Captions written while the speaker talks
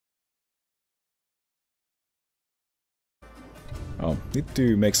Oh, need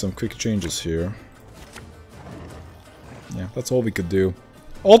to make some quick changes here. Yeah, that's all we could do.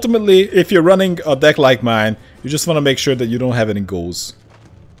 Ultimately, if you're running a deck like mine, you just want to make sure that you don't have any ghouls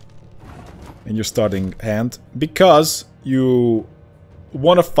in your starting hand, because you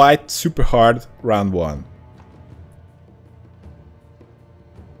want to fight super hard round 1.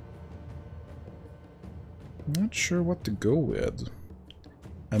 Not sure what to go with.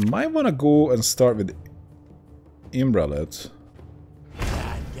 I might want to go and start with Imbralet.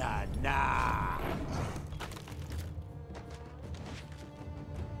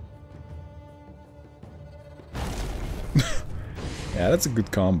 Yeah, that's a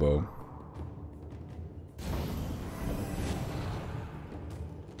good combo.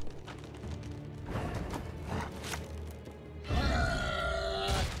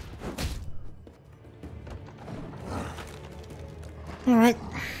 Alright.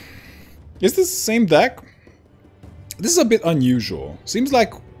 Is this the same deck? This is a bit unusual. Seems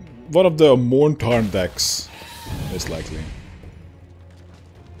like one of the Morntarn decks, most likely.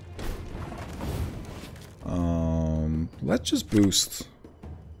 Let's just boost.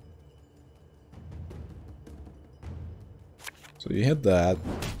 So you hit that.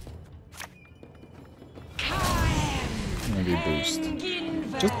 Maybe boost.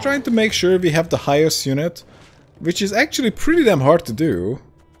 Just trying to make sure we have the highest unit, which is actually pretty damn hard to do.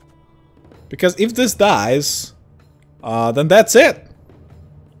 Because if this dies, then that's it.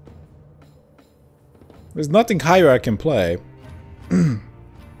 There's nothing higher I can play.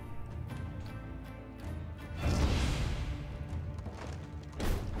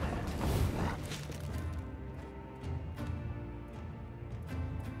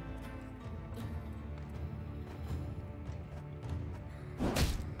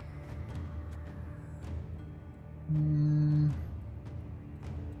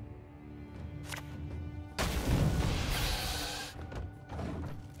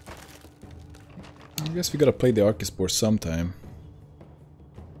 I guess we gotta play the Archispore sometime.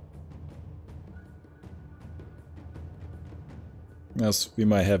 Else we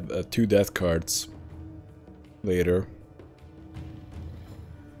might have 2 death cards later.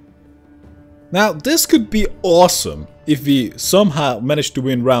 Now this could be awesome if we somehow manage to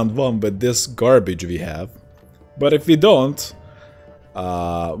win round 1 with this garbage we have. But if we don't,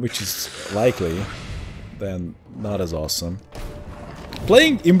 which is likely, then not as awesome.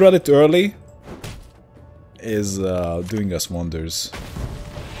 Playing Imbralet early is doing us wonders.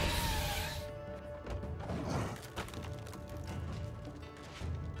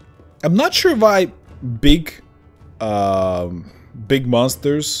 I'm not sure why big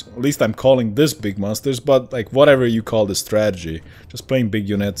monsters, at least I'm calling this big monsters, but like whatever you call the strategy, just playing big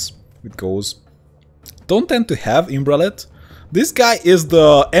units with Ghouls, don't tend to have Imbralet. This guy is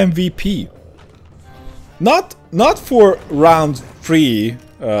the MVP. Not for round 3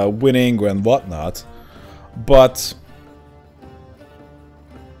 winning and whatnot, but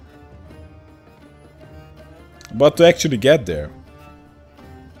to actually get there.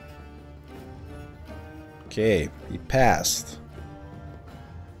 Okay, he passed.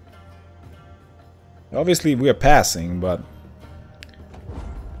 Obviously we are passing, but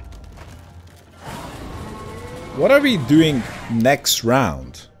what are we doing next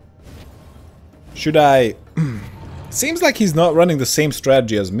round? Should I... Seems like he's not running the same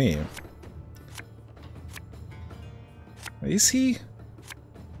strategy as me. Is he?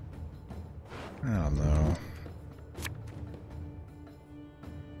 I don't know.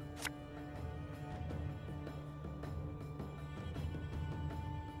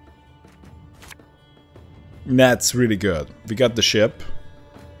 That's really good. We got the ship.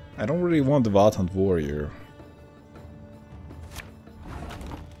 I don't really want the Wild Hunt Warrior.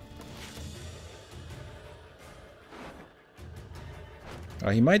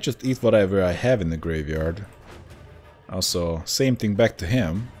 He might just eat whatever I have in the graveyard. Also, same thing back to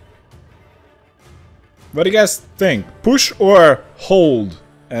him. What do you guys think? Push or hold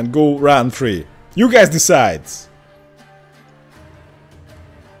and go round 3? You guys decide.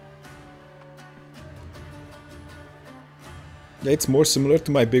 Yeah, it's more similar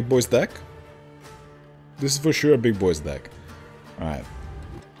to my big boys deck. This is for sure a big boys deck. Alright.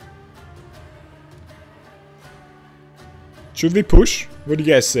 Should we push? What do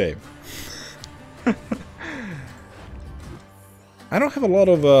you guys say? I don't have a lot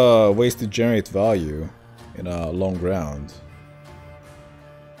of ways to generate value in a long round.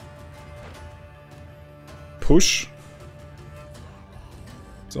 Push?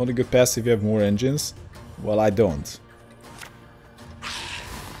 It's only good pass if you have more engines. Well, I don't.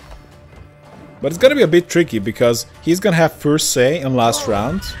 But it's gonna be a bit tricky because he's gonna have first say in last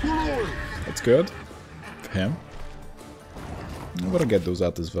round. That's good for him. I'm gonna get those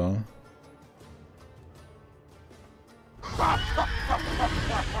out as well.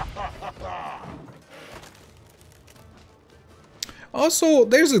 Also,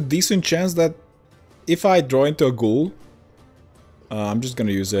 there's a decent chance that if I draw into a ghoul, I'm just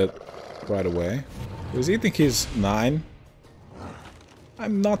gonna use it right away. Because I think he's 9.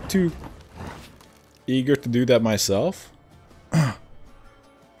 I'm not too eager to do that myself.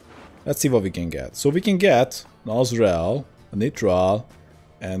 Let's see what we can get. So we can get Nosrel, a Nitral,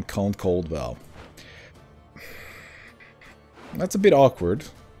 and Count Coldwell. That's a bit awkward.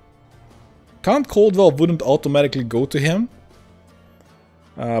 Count Coldwell wouldn't automatically go to him,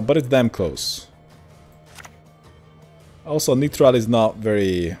 but it's damn close. Also, Nitral is not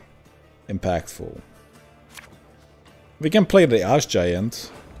very impactful. We can play the Ash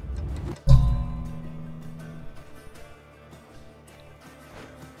Giant.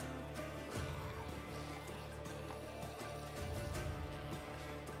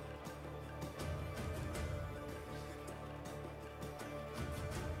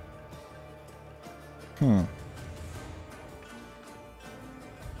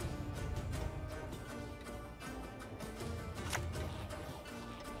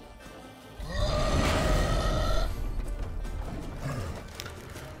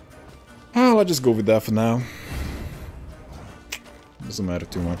 I'll just go with that for now. Doesn't matter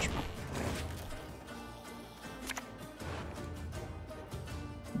too much.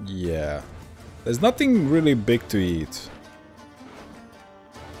 Yeah. There's nothing really big to eat.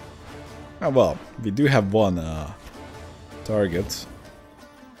 Oh well, we do have one target.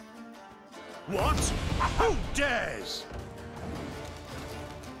 What? Who dares?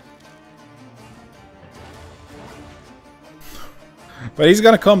 But he's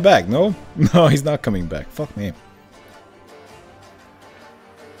gonna come back, no? No, he's not coming back. Fuck me.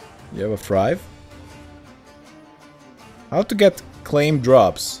 You have a thrive? How to get claim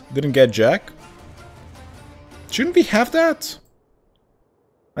drops? Didn't get Jack? Shouldn't we have that?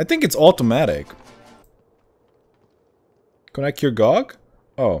 I think it's automatic. Connect your GOG?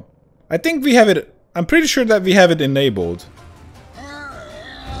 Oh. I think we have it... I'm pretty sure that we have it enabled.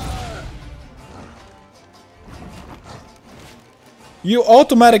 You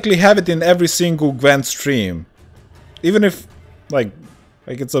automatically have it in every single Gwent stream. Even if, like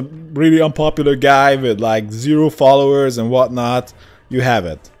it's a really unpopular guy with like 0 followers and whatnot, you have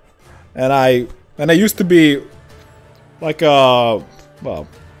it. And I used to be like a, well,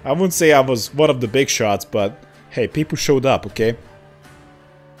 I wouldn't say I was one of the big shots, but hey, people showed up, okay?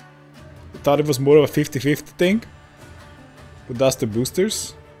 I thought it was more of a 50-50 thing with us the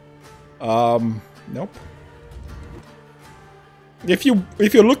boosters. Nope. If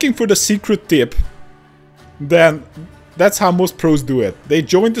you're looking for the secret tip, then that's how most pros do it. They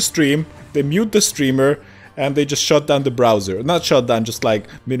join the stream, they mute the streamer, and they just shut down the browser. Not shut down, just like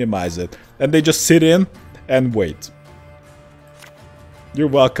minimize it. And they just sit in and wait. You're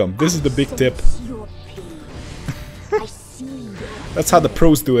welcome. This is the big tip. That's how the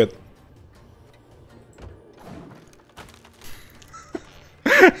pros do it.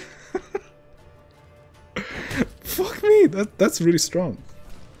 Fuck me, that's really strong.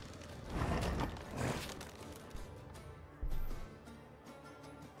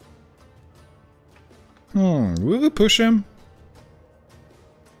 Will we push him?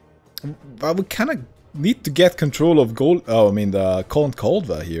 But we kind of need to get control of gold. Oh, I mean the Count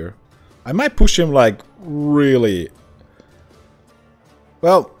Coldwell here. I might push him like really.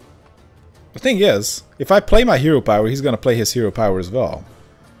 Well, the thing is, if I play my hero power, he's gonna play his hero power as well.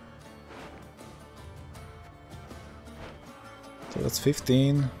 So that's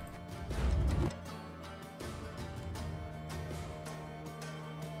 15.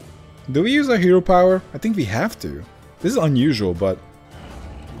 Do we use our hero power? I think we have to. This is unusual, but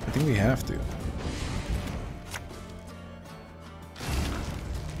I think we have to.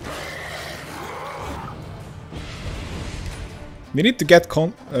 We need to get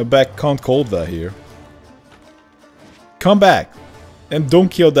back Count Coldwell here. Come back! And don't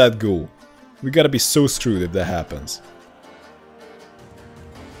kill that ghoul. We gotta be so screwed if that happens.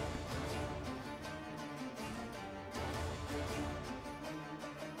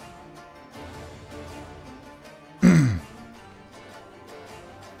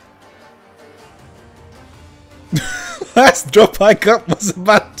 Last drop I got was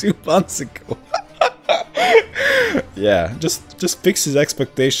about 2 months ago. Yeah, just fix his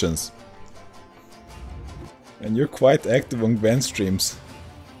expectations. And you're quite active on Gwent streams.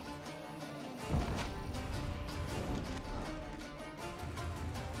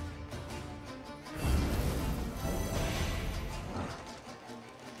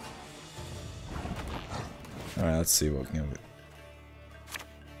 Alright, let's see what we can do.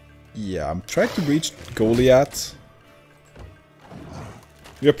 Yeah, I'm trying to reach Goliath.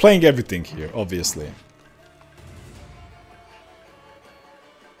 We are playing everything here, obviously.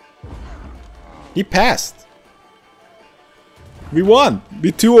 He passed. We won.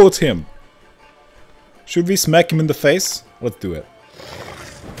 We 2-0'd him. Should we smack him in the face? Let's do it.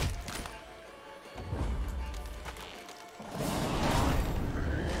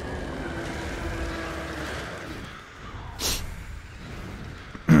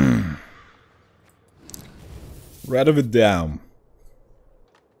 Rattle it down.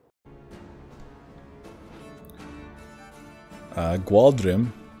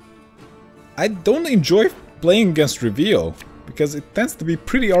 Gwaldrim. I don't enjoy playing against Reveal because it tends to be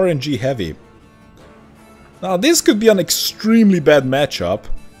pretty RNG heavy. Now this could be an extremely bad matchup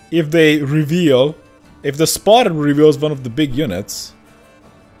if they reveal, if the spotter reveals one of the big units.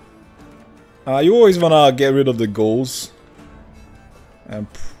 You always wanna get rid of the Ghouls. And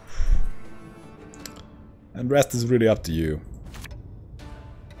rest is really up to you.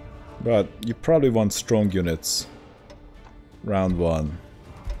 But you probably want strong units. Round 1.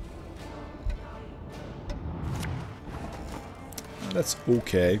 That's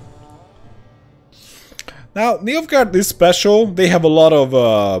okay. Now, Nilfgaard is special. They have a lot of...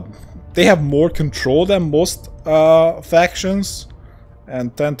 they have more control than most factions.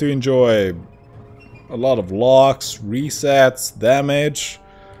 And tend to enjoy a lot of locks, resets, damage.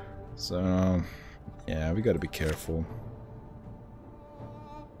 So... yeah, we gotta be careful.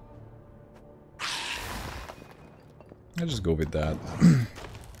 I'll just go with that.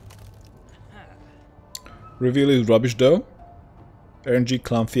 Reveal is rubbish though. RNG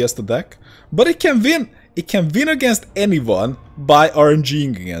Clown Fiesta deck. But it can win! It can win against anyone by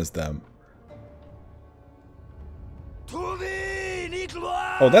RNGing against them.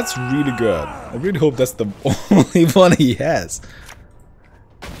 Oh, that's really good. I really hope that's the only one he has.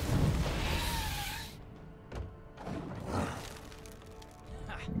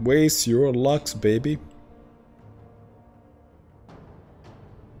 Waste your lucks, baby.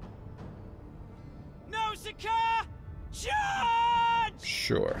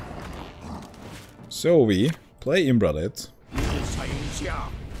 Sure. So we play Imbralit.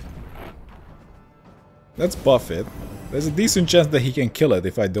 Let's buff it. There's a decent chance that he can kill it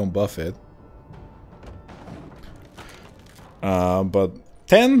if I don't buff it. But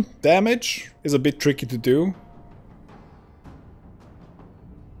 10 damage is a bit tricky to do.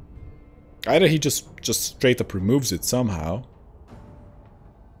 Either he just straight up removes it somehow.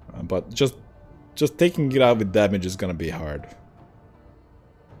 But just taking it out with damage is gonna be hard.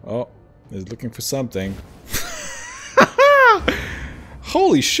 Oh, he's looking for something.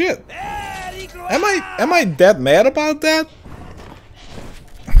 Holy shit! Am I that mad about that?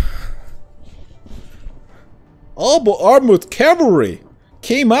 Albo Armored Cavalry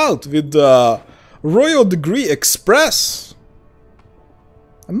came out with the Royal Degree Express.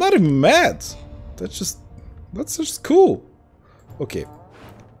 I'm not even mad. That's just cool. Okay.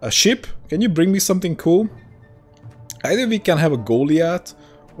 A ship? Can you bring me something cool? Either we can have a Goliath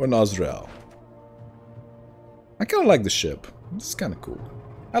or an Azrael. I kinda like the ship. It's kinda cool.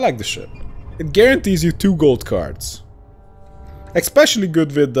 I like the ship. It guarantees you 2 gold cards. Especially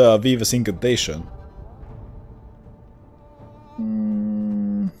good with Viva's Incantation.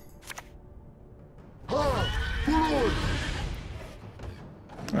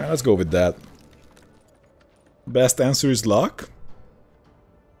 Alright, let's go with that. Best answer is luck.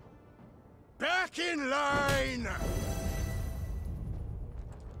 Back in line.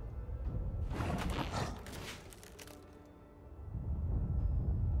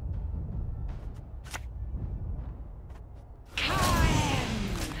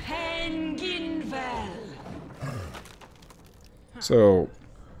 So,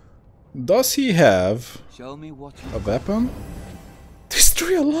 does he have Show me what a weapon?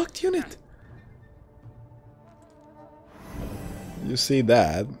 Destroy a locked unit! You see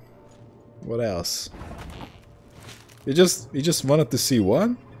that? What else? You just wanted to see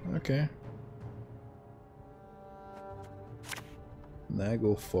one? Okay.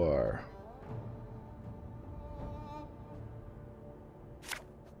 Naglfar.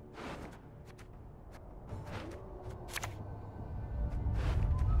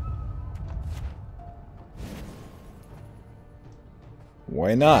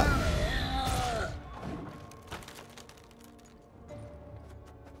 Why not?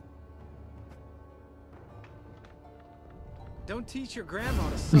 Don't teach your grandma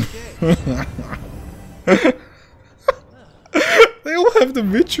to suck eggs. They all have the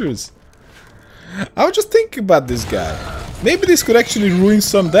Witchers. I was just thinking about this guy. Maybe this could actually ruin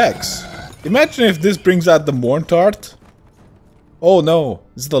some decks. Imagine if this brings out the Morntart. Oh no,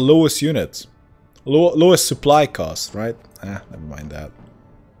 this is the lowest unit. Lowest supply cost, right? Ah, never mind that.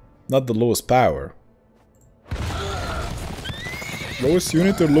 Not the lowest power. Lowest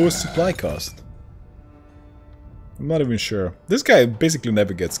unit or lowest supply cost? I'm not even sure. This guy basically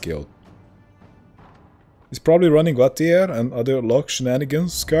never gets killed. He's probably running Gautier and other lock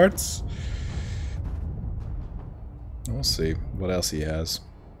shenanigans cards. We'll see what else he has.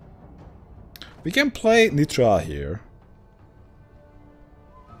 We can play Nitra here.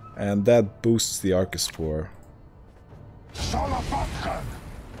 And that boosts the Archospore.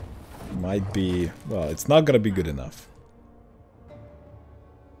 Might be... well, it's not gonna be good enough.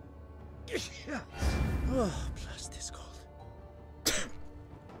 Oh, blast this cold.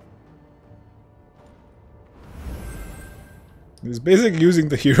 He's basically using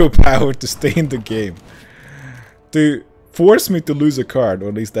the hero power to stay in the game. To force me to lose a card, or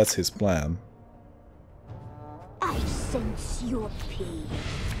at least that's his plan. I sense your pain.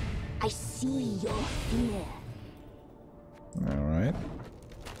 I see your fear. Alright.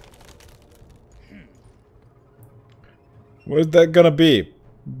 What is that gonna be?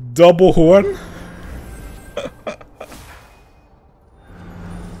 Double horn?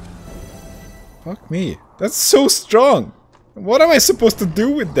 Fuck me. That's so strong! What am I supposed to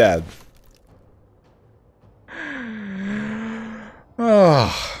do with that?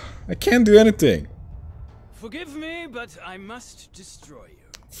 Ah, I can't do anything. Forgive me, but I must destroy you.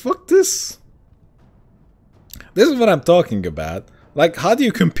 Fuck this. This is what I'm talking about. Like, how do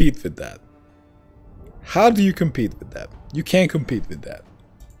you compete with that? How do you compete with that? You can't compete with that.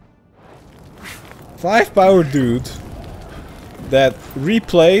 5 power dude that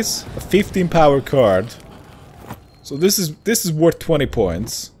replays a 15 power card. So this is worth 20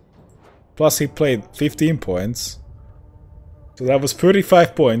 points. Plus he played 15 points. So that was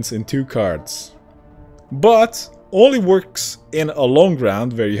 35 points in 2 cards. But only works in a long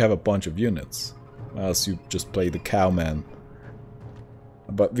round where you have a bunch of units. Else you just play the cowman.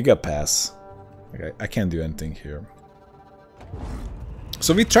 But we got pass. Okay, I can't do anything here.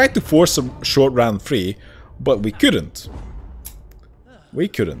 So we tried to force a short round 3, but we couldn't. We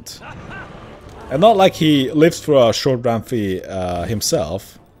couldn't. And not like he lives for a short round 3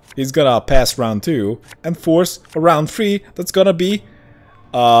 himself. He's gonna pass round 2 and force a round 3 that's gonna be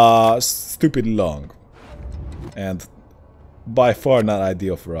stupidly long. And by far not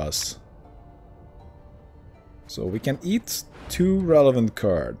ideal for us. So we can eat 2 relevant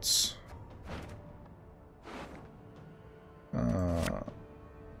cards.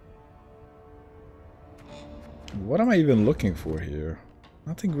 What am I even looking for here?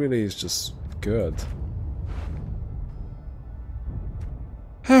 Nothing really is just good.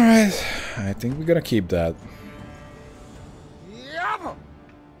 Alright, I think we're gonna keep that.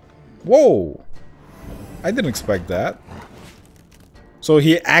 Whoa! I didn't expect that. So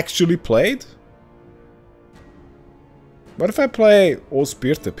he actually played? What if I play Old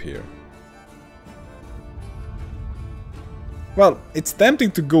Spear Tip here? Well, it's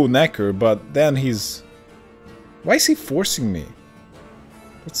tempting to go Necker, but then he's... Why is he forcing me?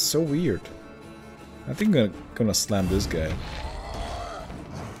 That's so weird. I think I'm gonna slam this guy.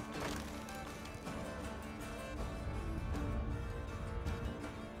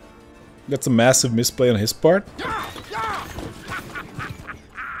 That's a massive misplay on his part.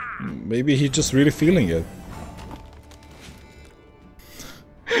 Maybe he's just really feeling it.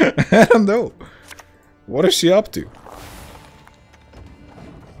 I don't know. What is she up to?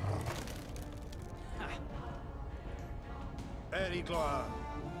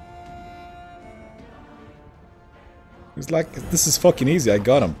 It's like, this is fucking easy, I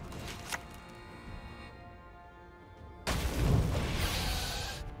got him.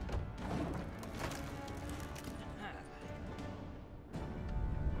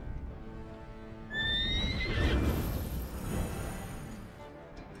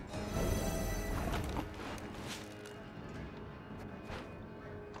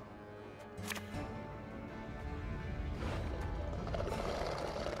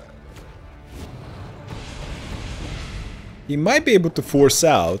 He might be able to force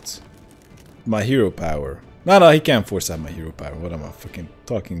out my hero power. No, he can't force out my hero power. What am I fucking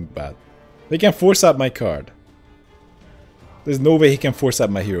talking about? He can force out my card. There's no way he can force out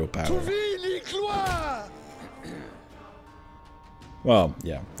my hero power. Well,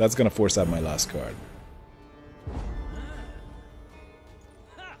 yeah, that's gonna force out my last card.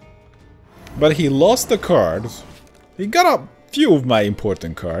 But he lost the card. He got a few of my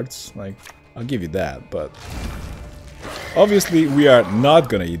important cards. Like, I'll give you that, but... Obviously, we are not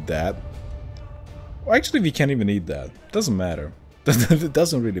gonna eat that. Well, actually, we can't even eat that. Doesn't matter. It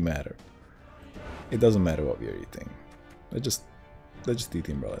doesn't really matter. It doesn't matter what we are eating. Let's just Let's just eat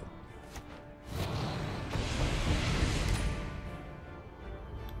him, brother.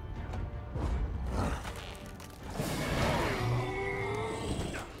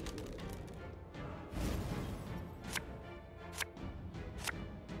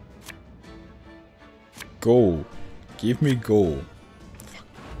 Goal. Give me goal.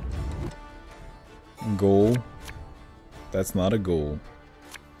 Goal. That's not a goal.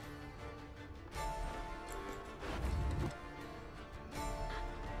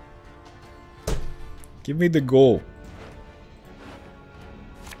 Give me the goal.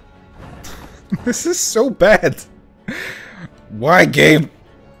 This is so bad. Why, game?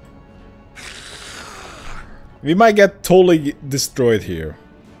 We might get totally destroyed here.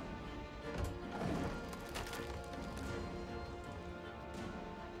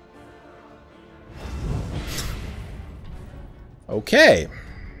 Okay.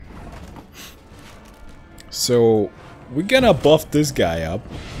 So, we're gonna buff this guy up.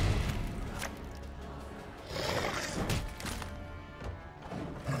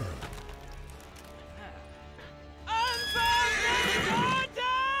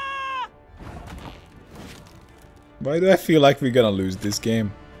 Why do I feel like we're gonna lose this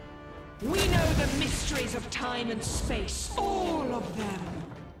game? We know the mysteries of time and space, all of them.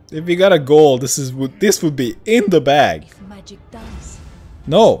 If we got a goal, this would be in the bag. If magic dies.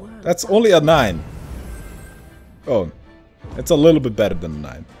 No, that's only a 9. Oh, it's a little bit better than a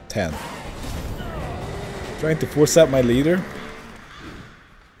 9. 10. Trying to force out my leader.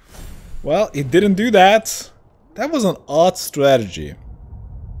 Well, he didn't do that. That was an odd strategy.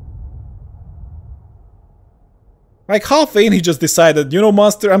 Like halfway in, he just decided, you know,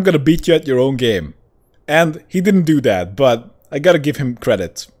 monster, I'm gonna beat you at your own game. And he didn't do that, but I gotta give him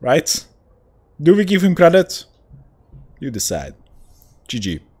credit, right? Do we give him credit? You decide.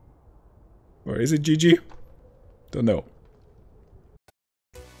 GG. Or is it GG? Don't know.